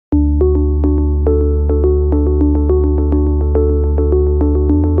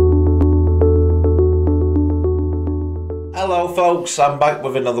Hello folks, I'm back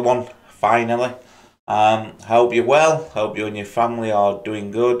with another one, finally. Hope you're well, hope you and your family are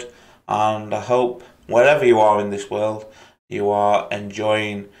doing good, and I hope wherever you are in this world, you are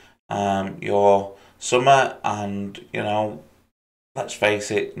enjoying your summer and, let's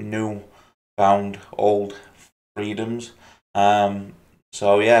face it, new found old freedoms.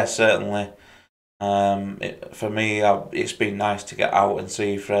 So yeah, certainly for me, it's been nice to get out and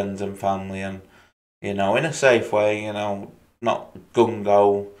see friends and family and, in a safe way, not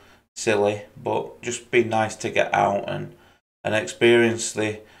gung-go silly, but just be nice to get out and experience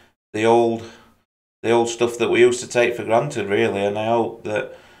the old stuff that we used to take for granted, really. And I hope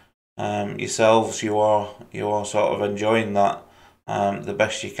that yourselves, you are sort of enjoying that the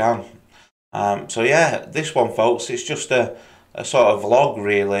best you can. So yeah, this one, folks, it's just a sort of vlog,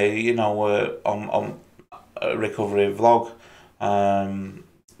 really. On a recovery vlog.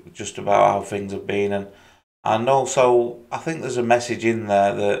 Just about how things have been, and also I think there's a message in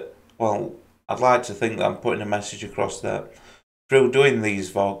there that, well, I'd like to think that I'm putting a message across that through doing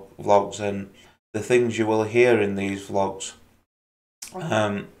these vlogs and the things you will hear in these vlogs.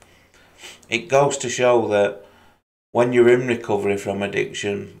 It goes to show that when you're in recovery from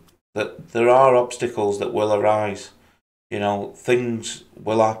addiction, that there are obstacles that will arise. Things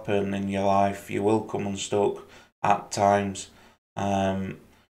will happen in your life. You will come unstuck at times.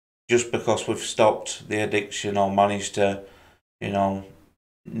 Just because we've stopped the addiction or managed to,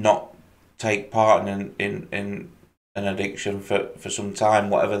 not take part in an addiction for some time,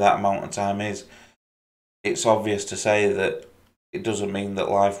 whatever that amount of time is, it's obvious to say that it doesn't mean that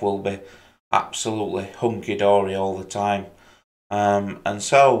life will be absolutely hunky-dory all the time. And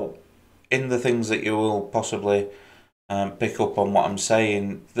so, in the things that you will possibly pick up on what I'm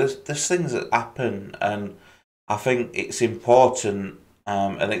saying, there's things that happen, and I think it's important.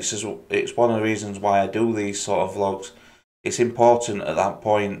 And it's one of the reasons why I do these sort of vlogs. It's important at that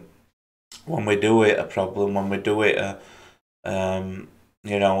point when we do hit a problem, when we do hit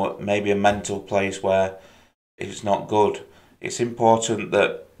maybe a mental place where it's not good. It's important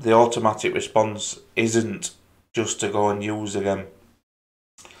that the automatic response isn't just to go and use again.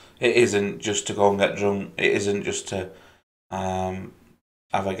 It isn't just to go and get drunk. It isn't just to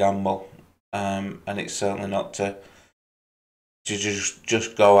have a gamble. And it's certainly not to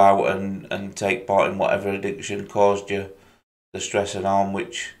just go out and take part in whatever addiction caused you the stress and harm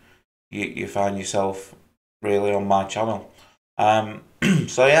which you find yourself really on my channel.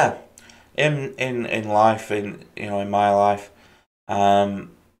 So yeah, in life, in my life, I've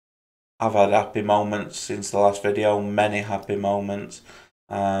had happy moments since the last video, many happy moments.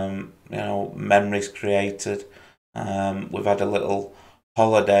 Memories created. We've had a little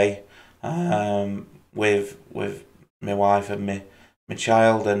holiday with my wife and my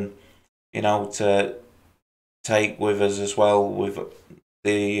child, and to take with us as well with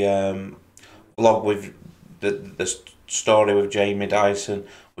the vlog with the story with Jamie Dyson,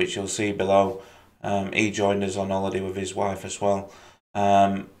 which you'll see below. He joined us on holiday with his wife as well.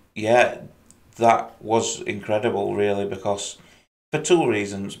 Yeah, that was incredible, really, because for two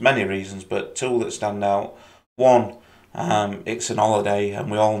reasons, many reasons, but two that stand out. One, it's an holiday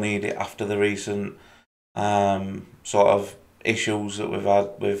and we all need it after the recent sort of issues that we've had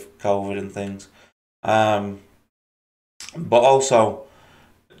with COVID and things, but also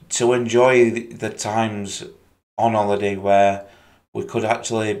to enjoy the times on holiday where we could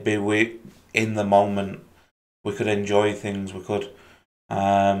actually be in the moment. We could enjoy things. We could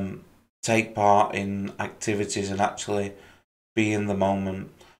take part in activities and actually be in the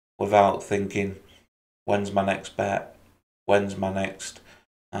moment without thinking, when's my next bet, when's my next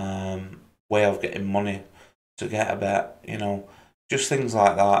way of getting money to get a bet, just things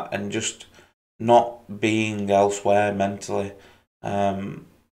like that, and just not being elsewhere mentally,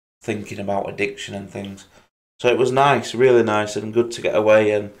 thinking about addiction and things. So it was nice, really nice and good to get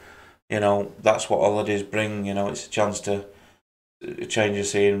away, and that's what holidays bring. It's a chance to change the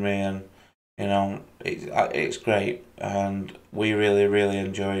scenery, and it's great, and we really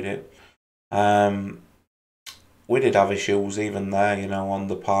enjoyed it. We did have issues even there, on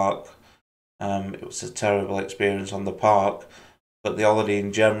the park. It was a terrible experience on the park, but the holiday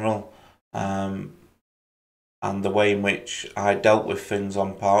in general, and the way in which I dealt with things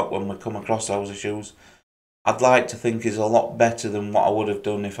on park when we come across those issues, I'd like to think is a lot better than what I would have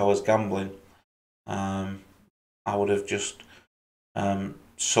done if I was gambling. I would have just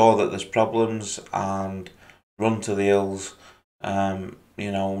saw that there's problems and run to the hills,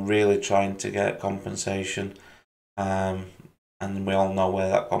 really trying to get compensation. And we all know where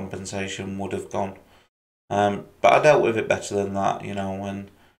that compensation would have gone. But I dealt with it better than that,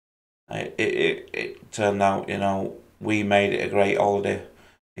 and it turned out, we made it a great holiday,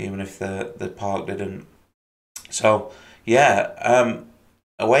 even if the park didn't. So yeah,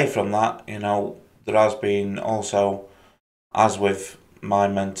 away from that, you know, there has been also, as with my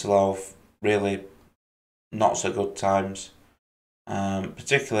mental health, really not so good times.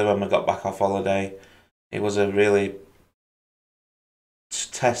 Particularly when we got back off holiday, it was a really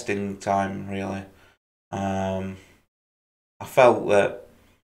testing time, really. I felt that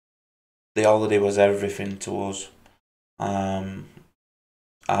the holiday was everything to us, and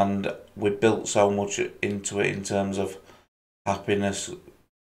we built so much into it in terms of happiness.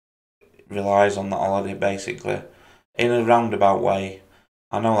 Relies on the holiday, basically, in a roundabout way.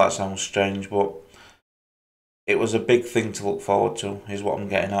 I know that sounds strange, but it was a big thing to look forward to, is what I'm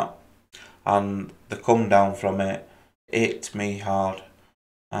getting at. And the come down from it hit me hard,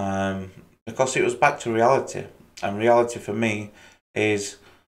 because it was back to reality. And reality for me is,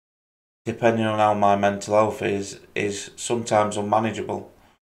 depending on how my mental health is sometimes unmanageable.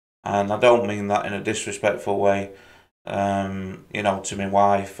 And I don't mean that in a disrespectful way. You know, to my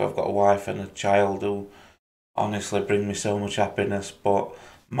wife, I've got a wife and a child who honestly bring me so much happiness, but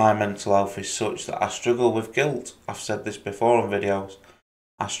my mental health is such that I struggle with guilt. I've said this before on videos.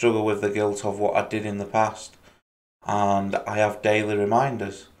 I struggle with the guilt of what I did in the past, and I have daily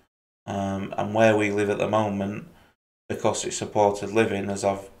reminders. And where we live at the moment, because it's supported living, as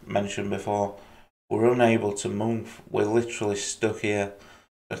I've mentioned before, we're unable to move. We're literally stuck here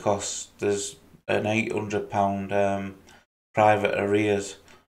because there's an £800 private arrears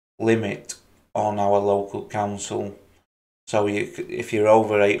limit on our local council. So if you're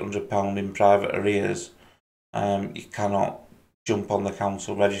over £800 in private arrears, you cannot jump on the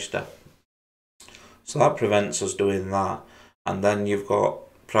council register. So that prevents us doing that. And then you've got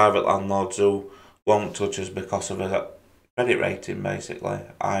private landlords who won't touch us because of a credit rating, basically.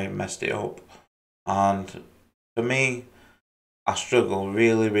 I messed it up. And for me, I struggle,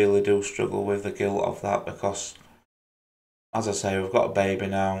 really do struggle with the guilt of that, because, as I say, we've got a baby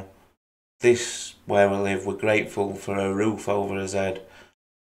now. This, where we live, we're grateful for a roof over his head,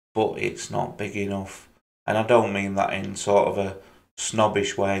 but it's not big enough. And I don't mean that in sort of a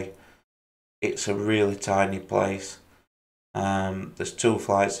snobbish way. It's a really tiny place. There's 2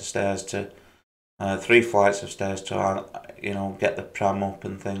 flights of stairs to, 3 flights of stairs to, you know, get the pram up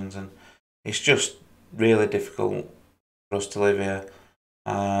and things, and it's just really difficult for us to live here.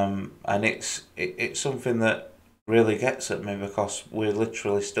 And it's something that really gets at me, because we're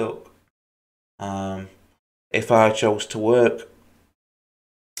literally stuck. If I chose to work,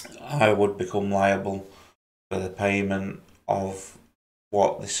 I would become liable for the payment of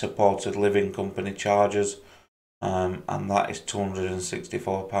what the supported living company charges, and that is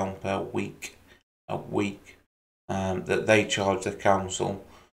 £264 per week, that they charge the council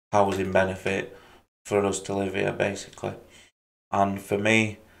housing benefit for us to live here, basically. And for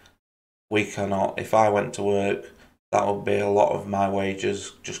me, we cannot, if I went to work, that would be a lot of my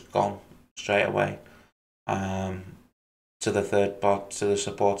wages just gone straight away, to the third part, to the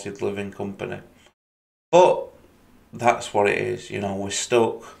supported living company. But that's what it is, you know, we're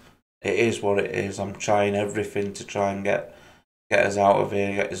stuck. It is what it is. I'm trying everything to try and get us out of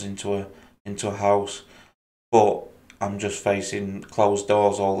here, get us into a house, but I'm just facing closed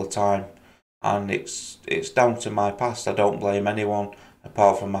doors all the time, and it's down to my past. I don't blame anyone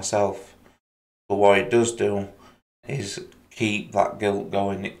apart from myself. But what it does do is keep that guilt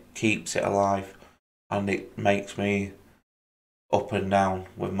going. It keeps it alive, and it makes me up and down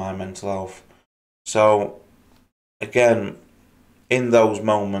with my mental health. So again, in those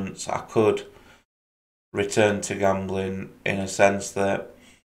moments, I could return to gambling in a sense that,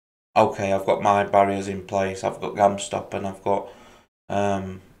 okay, I've got my barriers in place, I've got GamStop, and I've got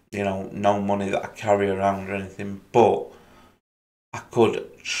you know, no money that I carry around or anything, but I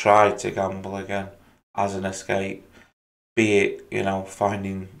could try to gamble again as an escape, be it, you know,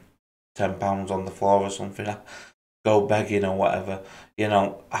 finding £10 on the floor or something, go begging or whatever. You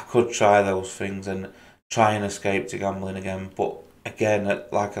know, I could try those things and try and escape to gambling again. But again,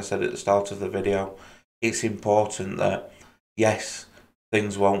 like I said at the start of the video, it's important that, yes,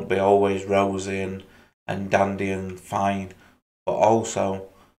 things won't be always rosy and dandy and fine, but also,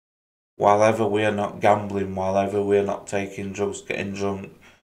 while ever we are not gambling, while ever we are not taking drugs, getting drunk,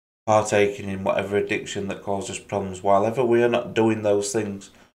 partaking in whatever addiction that causes problems, while ever we are not doing those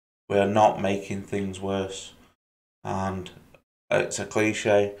things, we are not making things worse. And it's a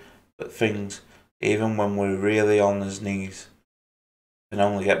cliche, but things, even when we're really on his knees, can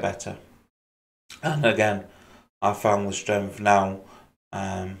only get better. And again, I found the strength now,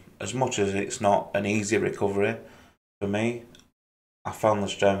 as much as it's not an easy recovery for me, I found the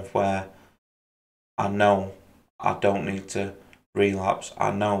strength where I know I don't need to relapse.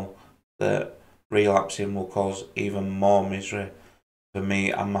 I know that relapsing will cause even more misery for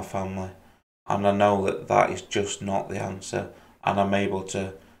me and my family, and I know that that is just not the answer, and I'm able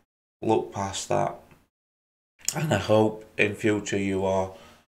to look past that. And I hope in future you are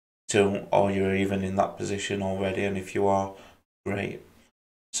too, or you're even in that position already, and if you are, great.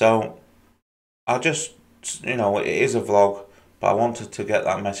 So I just, it is a vlog, but I wanted to get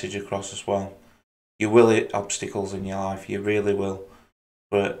that message across as well. You will hit obstacles in your life, you really will,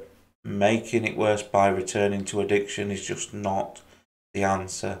 but making it worse by returning to addiction is just not the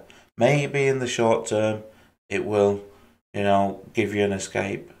answer. Maybe in the short term it will, give you an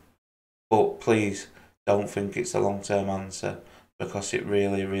escape, but please don't think it's a long-term answer, because it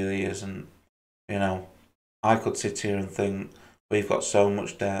really, really isn't. I could sit here and think we've got so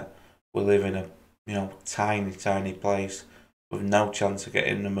much debt, we live in a tiny, tiny place with no chance of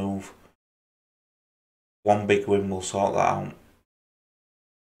getting the move. One big win will sort that out,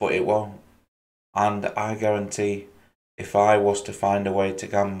 but it won't. And I guarantee, if I was to find a way to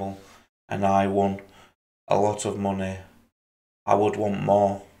gamble and I won a lot of money, I would want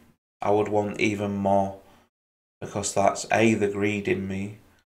more. I would want even more, because that's A, the greed in me,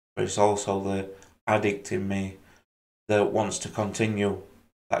 but it's also the addict in me that wants to continue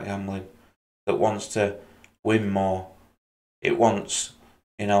that gambling, that wants to win more. It wants,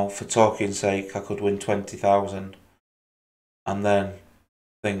 for talking sake, I could win 20,000 and then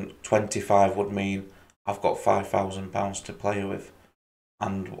think 25 would mean I've got £5,000 to play with,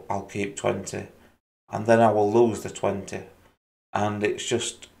 and I'll keep 20, and then I will lose the 20, and it's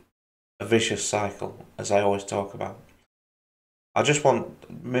just a vicious cycle, as I always talk about. I just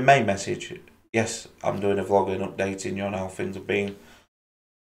want my main message. Yes, I'm doing a vlog and updating you on how things have been,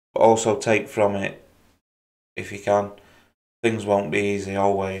 but also take from it, if you can, things won't be easy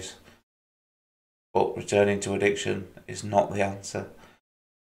always, but returning to addiction is not the answer.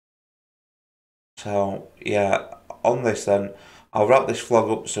 So yeah, on this then, I'll wrap this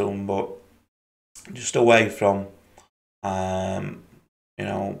vlog up soon, but just away from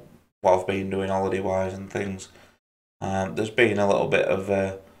what I've been doing holiday wise and things, there's been a little bit of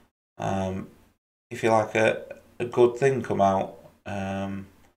a if you like, a good thing come out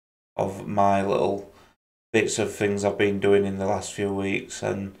of my little bits of things I've been doing in the last few weeks,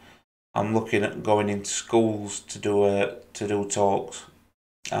 and I'm looking at going into schools to do talks.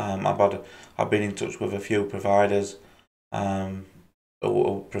 I've been in touch with a few providers who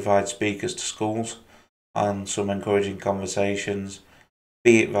will provide speakers to schools, and some encouraging conversations,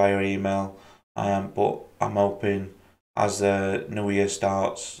 be it via email. But I'm hoping as the new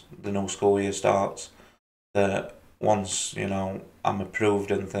school year starts, that once I'm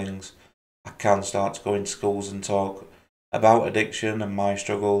approved and things, I can start to go into schools and talk about addiction and my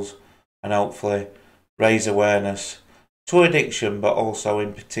struggles, and hopefully raise awareness to addiction, but also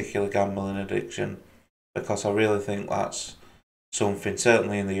in particular gambling addiction, because I really think that's something,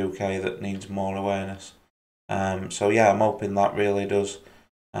 certainly in the UK, that needs more awareness. So yeah, I'm hoping that really does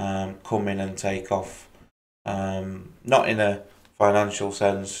come in and take off. Not in a financial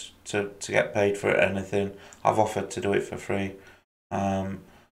sense to get paid for it or anything. I've offered to do it for free.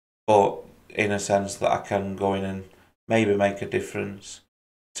 But in a sense that I can go in and maybe make a difference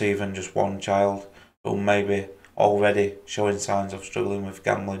to even just one child who maybe already showing signs of struggling with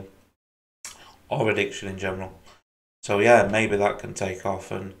gambling or addiction in general. So yeah, maybe that can take off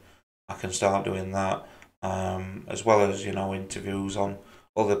and I can start doing that, as well as interviews on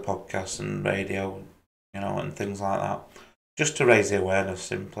other podcasts and radio, and things like that, just to raise the awareness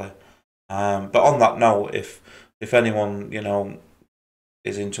simply. But on that note, if anyone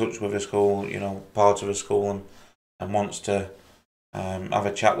is in touch with a school, part of a school, and wants to have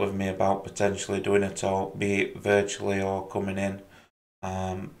a chat with me about potentially doing a talk, be it virtually or coming in,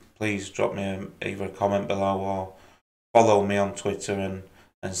 please drop me either a comment below or follow me on Twitter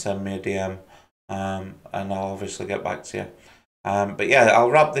and send me a DM, and I'll obviously get back to you. But yeah, I'll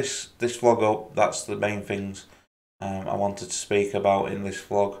wrap this vlog up. That's the main things I wanted to speak about in this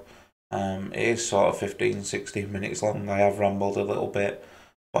vlog. It is sort of 15-16 minutes long. I have rambled a little bit,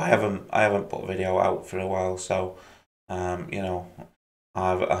 but I haven't put a video out for a while, so I've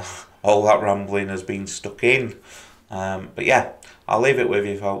all that rambling has been stuck in. But yeah, I'll leave it with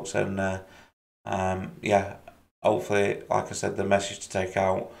you folks, and yeah, hopefully, like I said, the message to take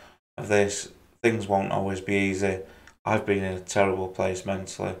out of this: things won't always be easy. I've been in a terrible place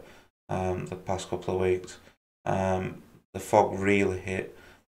mentally the past couple of weeks. The fog really hit,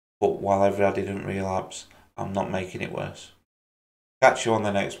 but whatever I didn't relapse, I'm not making it worse. Catch you on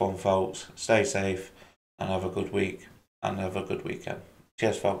the next one, folks. Stay safe and have a good week and have a good weekend.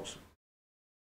 Cheers, folks.